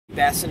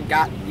Bassin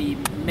got the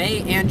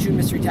May and June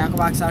mystery tackle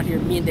box out here.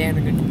 Me and Dan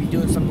are going to be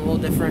doing something a little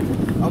different.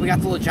 We got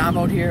the little John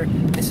boat here.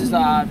 This is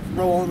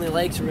roll only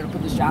leg, so we're going to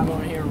put this John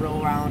boat in here,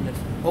 roll around, and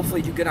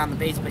hopefully do good on the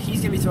baits. But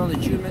he's going to be throwing the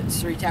June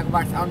mystery tackle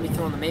box. I'm going to be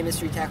throwing the May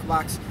mystery tackle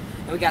box.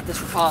 And we got this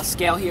Rapala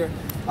scale here.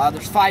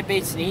 There's 5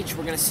 baits in each.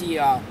 We're going to see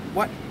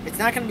what, it's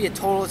not going to be a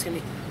total, it's going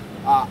to be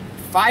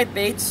 5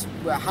 baits,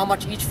 how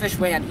much each fish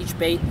weigh on each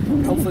bait.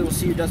 Hopefully we'll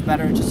see who does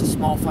better. Just a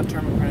small fun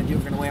tournament we're going to do.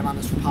 We're going to weigh them on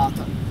this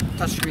Rapala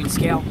touchscreen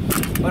scale.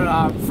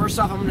 But first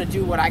off, I'm going to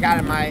do what I got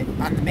on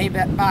the May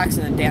box,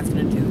 and then Dan's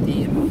going to do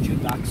the June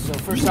box. So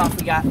first off,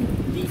 we got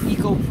the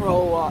Eco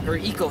Pro, or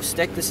Eco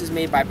Stick. This is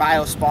made by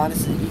BioSpawn.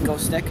 This is an Eco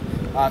Stick.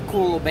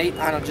 Cool little bait.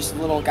 I don't know, just a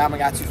little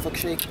Gamakatsu flick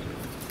shake.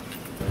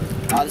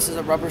 This is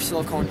a rubber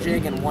silicone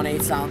jig in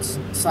 1/8 ounce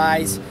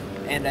size.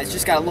 And it's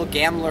just got a little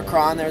Gambler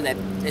craw on there that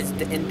is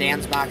in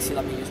Dan's box. He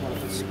let me use one of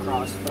his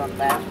craws to put on the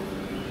back.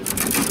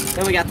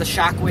 Then we got the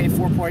Shockwave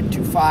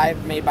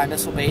 4.25 made by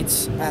Missile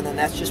Baits, and then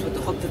that's just with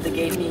the hook that they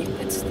gave me.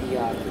 It's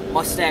the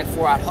Mustang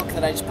 4-aught hook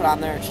that I just put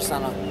on there. It's just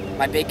on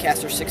my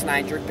Baitcaster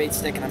 6.9 jerk bait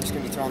stick, and I'm just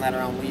going to be throwing that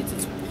around weeds.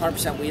 It's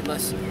 100%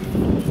 weedless,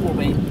 full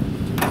bait.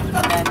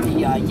 And then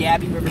the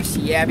Yabby River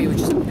Sea Yabby,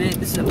 which is a big.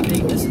 This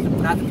is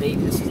not the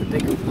baby. This is the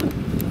bigger one,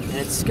 and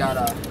it's got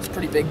it's a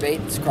pretty big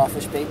bait. It's a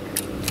crawfish bait.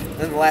 And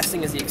then the last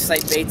thing is the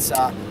Excite Baits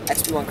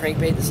XP1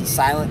 crankbait. This is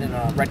silent in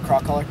a red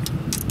craw color.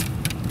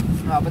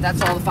 But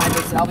that's all the 5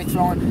 baits that I'll be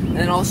throwing. And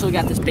then also we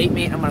got this bait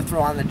mate I'm going to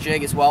throw on the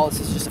jig as well. This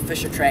is just a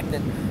fish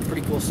attractant.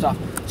 Pretty cool stuff.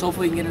 So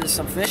hopefully we can get into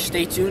some fish.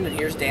 Stay tuned, and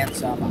here's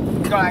Dan's box.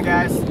 What's going on,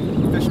 guys?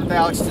 Fishing with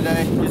Alex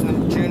today.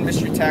 Using the June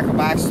mystery tackle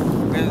box.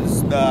 This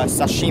is the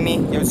Sashimi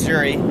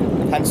Yozuri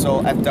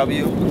pencil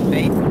FW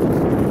bait.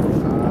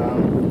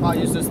 I'll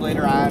use this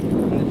later on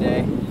in the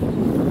day,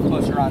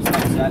 closer on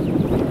sunset.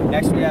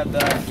 Next we have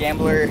the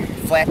Gambler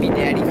Flappy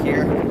Daddy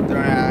here. They're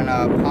on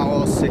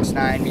Powell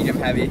 6.9 medium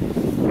heavy.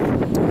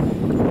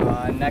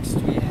 Next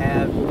we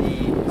have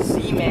the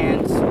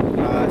Z-Man's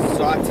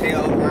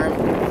Sawtail worm,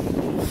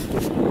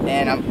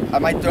 and I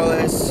might throw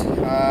this.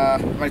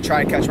 I'm gonna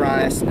try to catch her on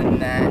this, and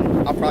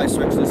then I'll probably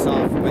switch this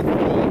off with the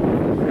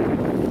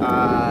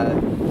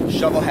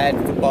shovelhead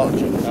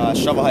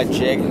shovelhead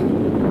jig.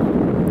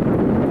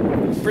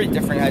 Pretty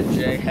different head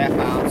jig, 1/2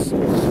 ounce.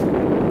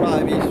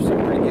 Probably be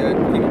some pretty good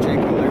PBJ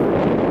color.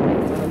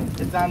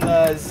 It's on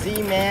the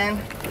Z-Man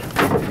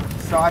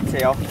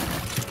Sawtail.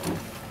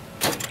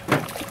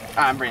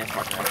 I'm bringing this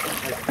fucker.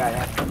 There's the guy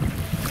out.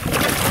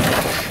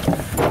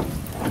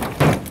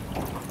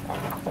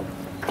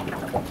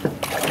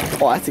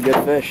 Oh, that's a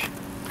good fish.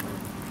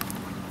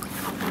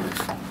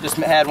 Just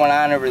had one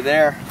on over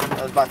there.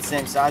 That was about the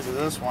same size as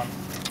this one.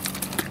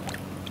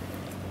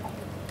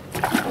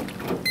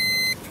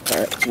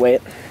 Alright, let's weigh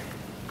it.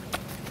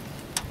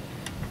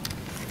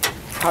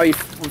 How are you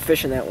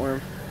fishing that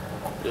worm?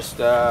 Just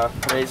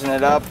raising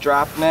it up,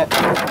 dropping it.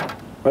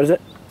 What is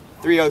it?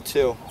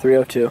 302.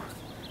 302.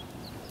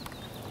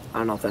 I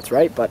don't know if that's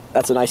right, but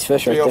that's a nice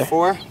fish right there.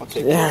 304? I'll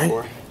take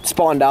 304.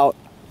 Spawned out.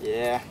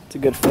 Yeah. It's a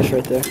good fish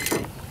right there.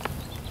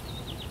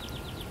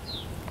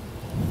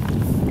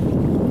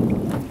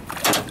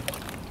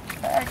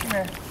 Hey, come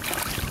here.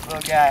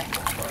 Little guy.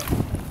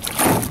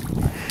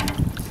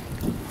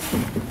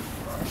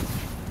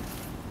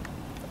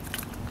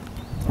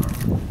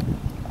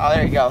 Oh,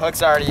 there you go.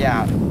 Hook's already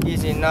out.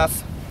 Easy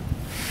enough.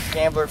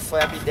 Gambler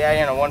Flappy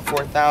Daddy on a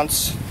 1/4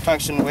 ounce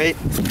tungsten weight.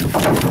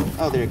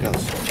 Oh, there it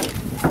goes.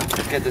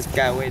 Get this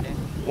guy weighed in.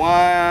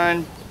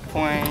 1.10.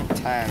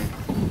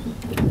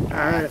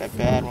 Alright. Not that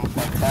bad,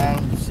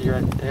 1.10. See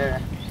right there.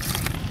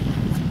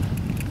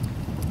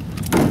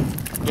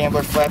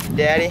 Gambler Flappy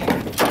Daddy.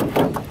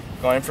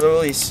 Going in for the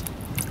release.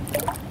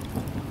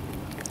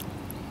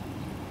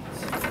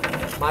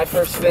 My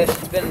first fish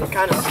has been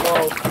kind of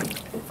slow.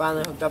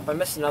 Finally hooked up. I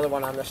missed another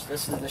one on this.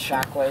 This is the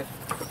Shockwave.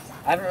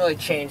 I haven't really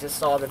changed. This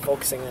is all I've been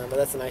focusing on, but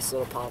that's a nice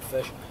little pound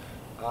fish.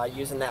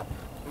 Using that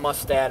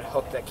Mustad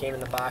hook that came in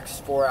the box,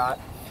 4-aught,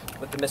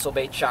 with the Missile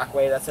Bait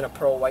Shockwave. That's in a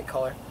pearl white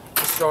color.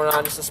 Just throwing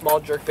on just a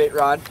small jerkbait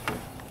rod.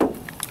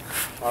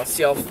 Let's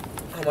see how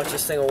much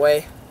this thing will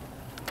weigh.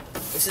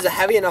 This is a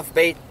heavy enough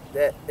bait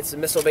that it's a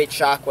Missile Bait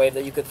Shockwave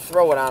that you could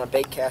throw it on a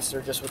bait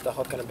caster just with the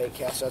hook and a bait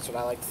caster. That's what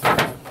I like to throw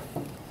on.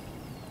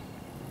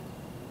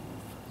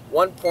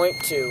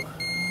 1.2.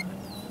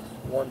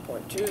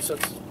 1.2, so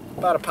it's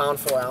about 1 pound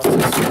 4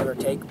 ounces, give or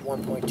take.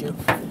 1.2.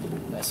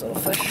 Nice little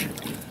fish.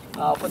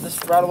 I'll put this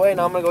rod away.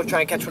 Now I'm going to go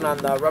try and catch one on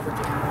the rubber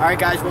jig. Alright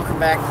guys, welcome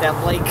back.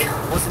 That lake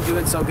wasn't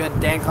doing so good.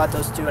 Dan caught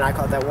those 2 and I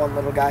caught that one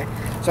little guy.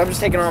 So I'm just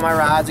taking all my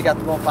rods. I got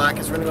the little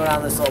pockets. We're going to go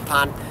down this little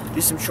pond,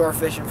 do some shore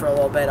fishing for a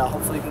little bit.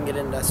 Hopefully we can get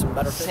into some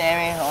better fish.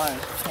 Sammy on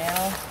his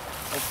channel.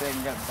 Hopefully I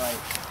can get a bite.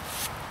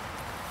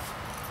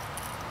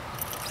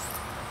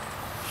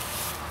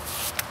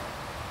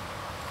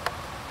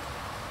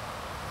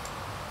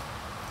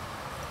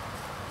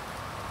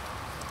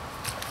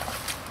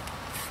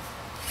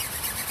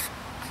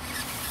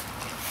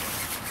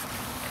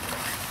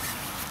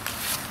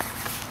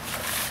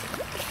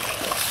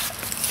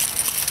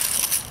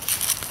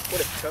 What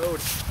a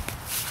toad.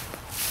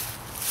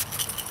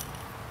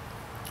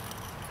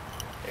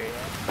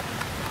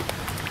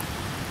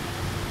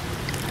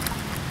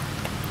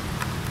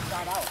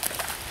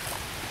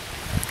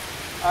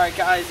 Alright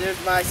guys,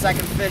 there's my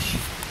second fish.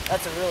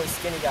 That's a really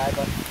skinny guy,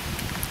 but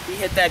he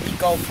hit that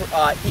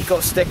Eco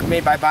stick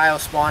made by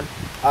Biospawn.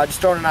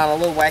 Just throwing it on a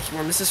little wacky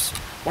worm. This is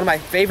one of my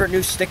favorite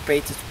new stick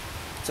baits.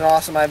 It's an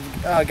awesome.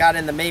 I've got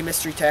in the May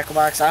mystery tackle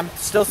box. I'm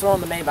still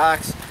throwing the May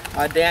box.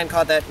 Dan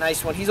caught that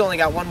nice one. He's only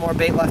got one more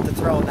bait left to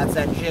throw, and that's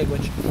that jig,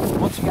 which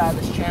once you got on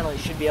this channel, you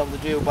should be able to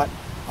do. But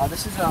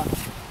this is an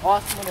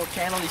awesome little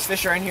channel. These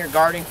fish are in here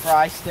guarding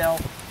fry still,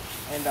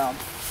 and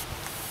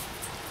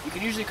you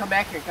can usually come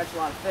back here and catch a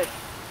lot of fish.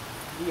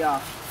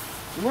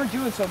 We weren't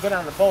doing so good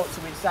on the boat,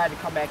 so we decided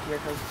to come back here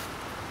because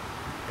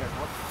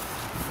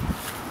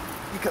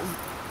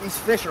these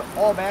fish are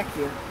all back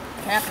here.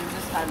 It happens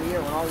this time of year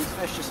when all these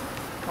fish just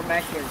come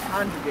back here and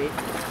congregate.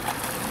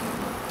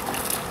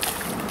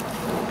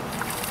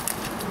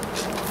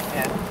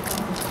 And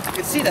you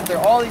can see that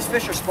all these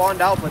fish are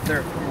spawned out, but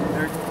they're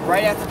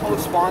right at the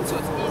post spawn, so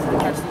it's easy to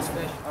catch these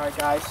fish. Alright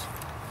guys,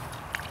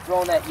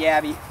 throwing that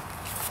yabby.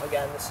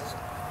 Again, this is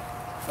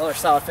another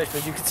solid fish, but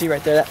as you can see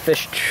right there, that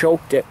fish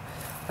choked it.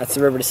 That's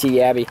the River to Sea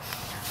yabby.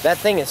 That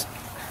thing is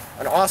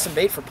an awesome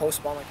bait for post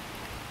spawn.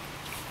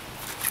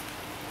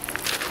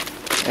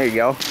 There you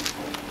go.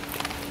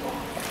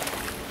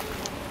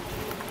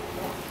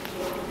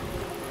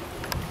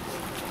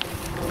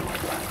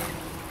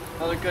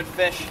 Another good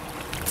fish.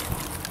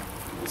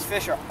 These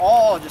fish are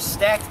all just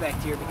stacked back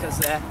here because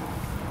of that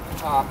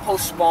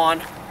post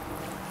spawn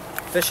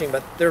fishing,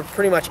 but they're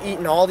pretty much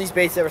eating all these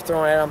baits that we're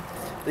throwing at them.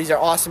 These are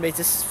awesome baits.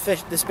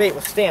 This bait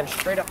will stand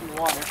straight up in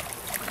the water.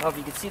 I don't know if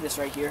you can see this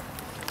right here,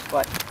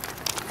 but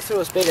throw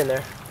this bait in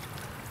there.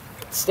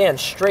 It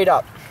stands straight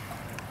up.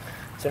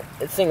 So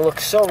this thing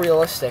looks so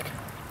realistic.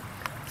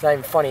 It's not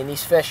even funny. And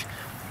these fish,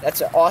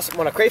 that's awesome.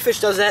 When a crayfish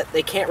does that,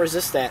 they can't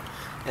resist that,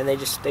 and they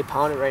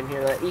pound it right in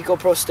here. That Eco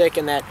Pro stick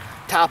and that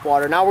top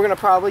water. Now we're gonna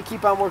probably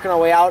keep on working our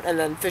way out and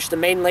then fish the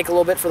main lake a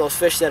little bit for those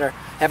fish that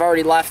have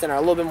already left and are a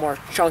little bit more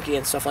chunky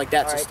and stuff like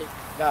that. All right,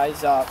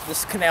 guys,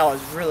 this canal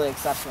is really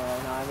exceptional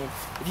right now. I mean,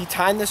 if you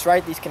time this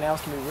right, these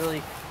canals can be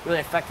really, really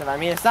effective. I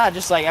mean, it's not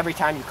just like every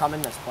time you come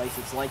in this place,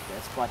 it's like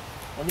this, but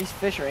when these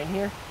fish are in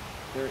here,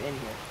 they're in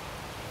here.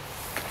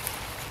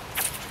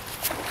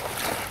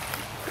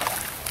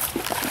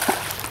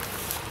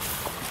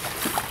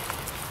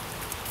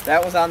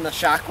 That was on the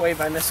Shockwave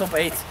by Missile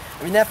Baits.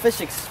 I mean, that fish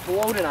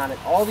exploded on it.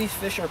 All these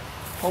fish are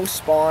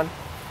post-spawn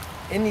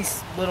in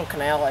these little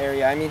canal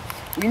area. I mean,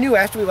 we knew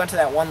after we went to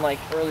that one lake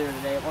earlier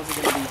today, it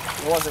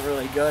wasn't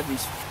really good.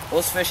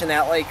 Those fish in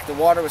that lake, the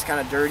water was kind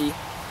of dirty.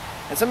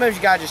 And sometimes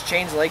you gotta just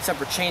change lakes up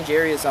or change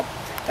areas up.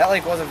 That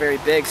lake wasn't very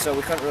big, so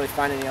we couldn't really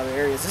find any other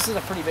areas. This is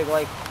a pretty big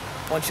lake.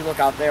 Once you look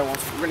out there, we're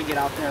gonna get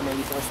out there and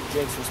maybe throw some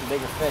jigs for some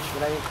bigger fish.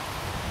 But I mean,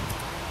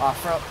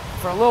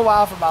 for a little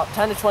while, for about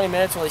 10 to 20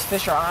 minutes while these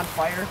fish are on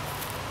fire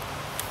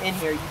in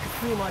here, you can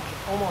pretty much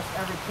almost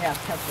every cast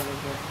catch them in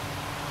here.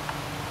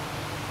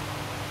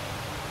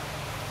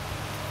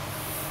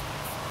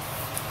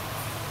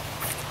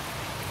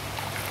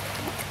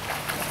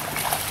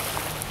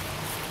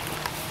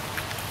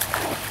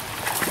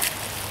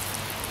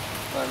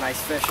 Another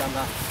nice fish on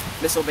the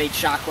Missile Bait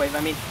Shockwave.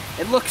 I mean,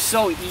 it looks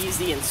so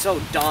easy and so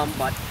dumb,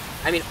 but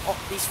I mean,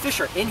 these fish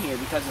are in here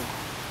because of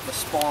the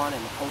spawn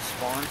and the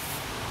post-spawn.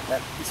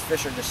 That these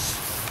fish are just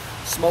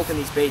smoking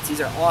these baits.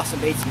 These are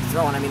awesome baits to be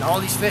throwing. I mean, all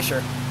these baits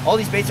are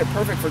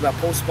perfect for the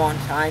post-spawn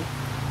time.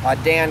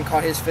 Dan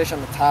caught his fish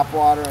on the top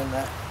water and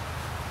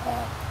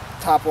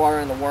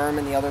the worm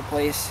in the other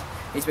place.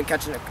 He's been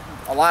catching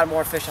a lot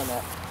more fish on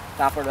the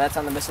top water. That's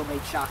on the Missile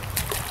Bait shock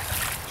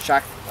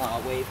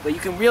wave. But you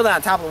can reel that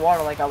on top of the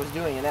water like I was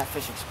doing, and that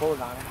fish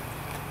exploded on it.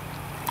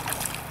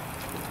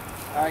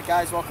 All right,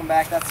 guys, welcome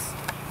back. That's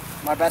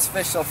my best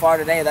fish so far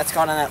today. That's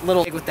caught on that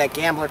little jig with that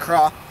Gambler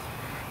craw.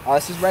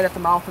 This is right at the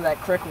mouth of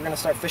that creek. We're going to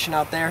start fishing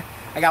out there.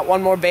 I got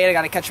one more bait. I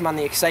got to catch them on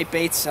the Excite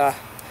baits. I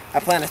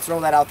plan to throw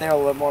that out there a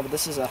little bit more, but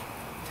this is a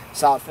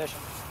solid fish.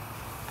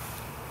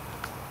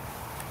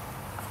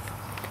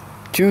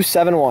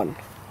 271.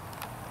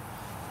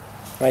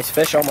 Nice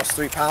fish, almost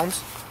 3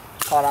 pounds.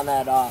 Caught on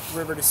that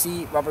River to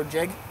Sea rubber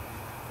jig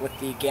with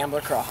the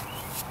Gambler craw.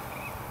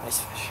 Nice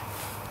fish.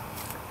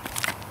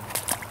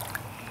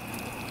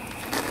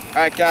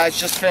 Alright guys,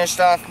 just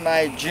finished off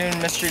my June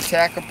mystery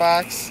tackle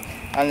box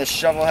on the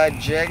shovelhead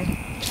jig.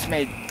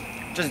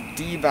 Just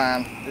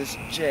D-bomb this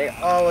jig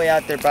all the way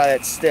out there by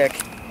that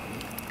stick.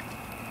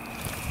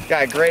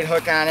 Got a great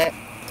hook on it.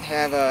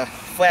 Have a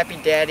Flappy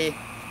Daddy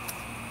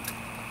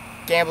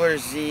Gambler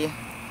Z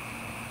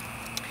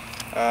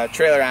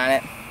trailer on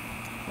it.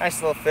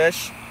 Nice little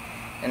fish.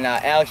 And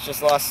Alex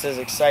just lost his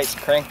Excite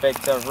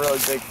crankbait to a really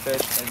big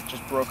fish that it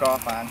just broke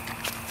off on.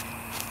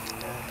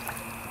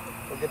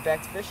 We'll get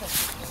back to fishing.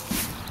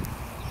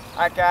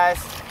 Alright guys,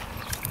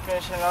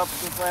 finishing up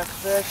this last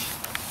fish.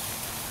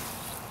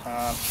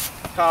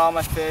 Caught all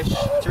my fish.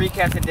 To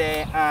recap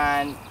today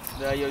on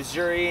the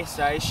Yo-Zuri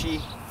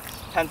Saishi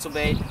pencil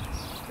bait,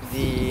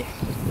 the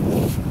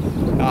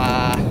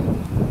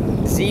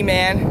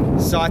Z-Man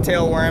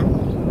sawtail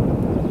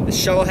worm, the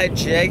shovelhead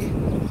jig,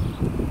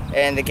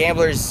 and the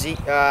Gambler Z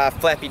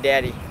Flappy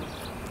Daddy.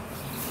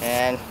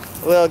 And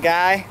little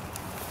guy.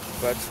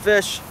 But it's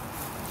fish.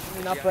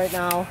 Cleaning up right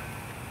now.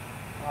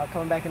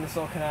 Coming back in this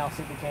little canal,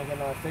 see if we can't get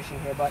another fish in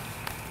here. But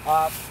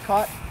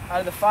caught out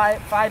of the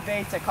five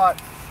baits,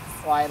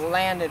 I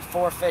landed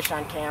 4 fish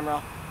on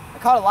camera. I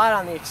caught a lot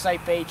on the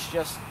Excite baits,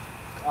 just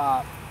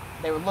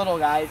they were little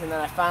guys, and then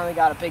I finally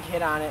got a big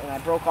hit on it, and I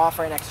broke off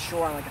right next to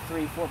shore on like a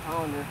 3-4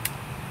 pounder.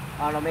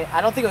 I don't know,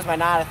 I don't think it was my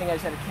knot. I think I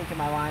just had a kink in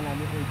my line. I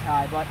didn't really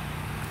tie, but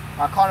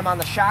I caught him on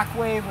the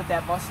Shockwave with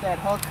that Bustad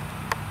hook.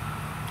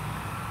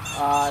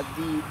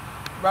 The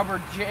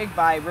rubber jig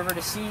by River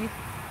to Sea,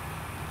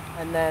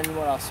 and then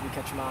what else did we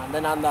catch him on?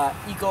 Then on the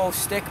Eco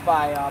Stick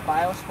by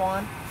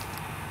Biospawn,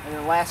 and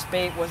then the last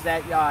bait was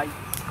that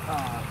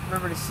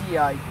River to Sea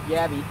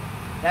Yabby.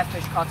 That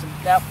fish caught some.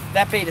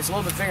 That bait is a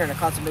little bit bigger and it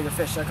caught some bigger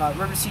fish. So I caught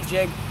River to Sea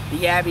jig, the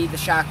Yabby, the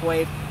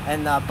Shockwave,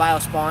 and the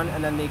Biospawn,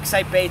 and then the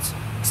Excite baits,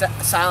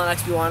 Silent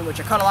XP1, which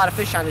I caught a lot of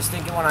fish on, just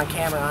thinking one on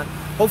camera on.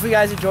 Hopefully you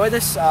guys enjoyed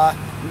this.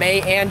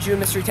 May and June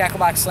Mystery Tackle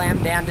Box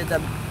Slam. Dan did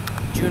the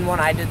June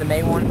one, I did the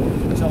May one.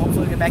 So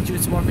hopefully we'll get back to you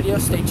with some more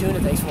videos. Stay tuned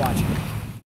and thanks for watching.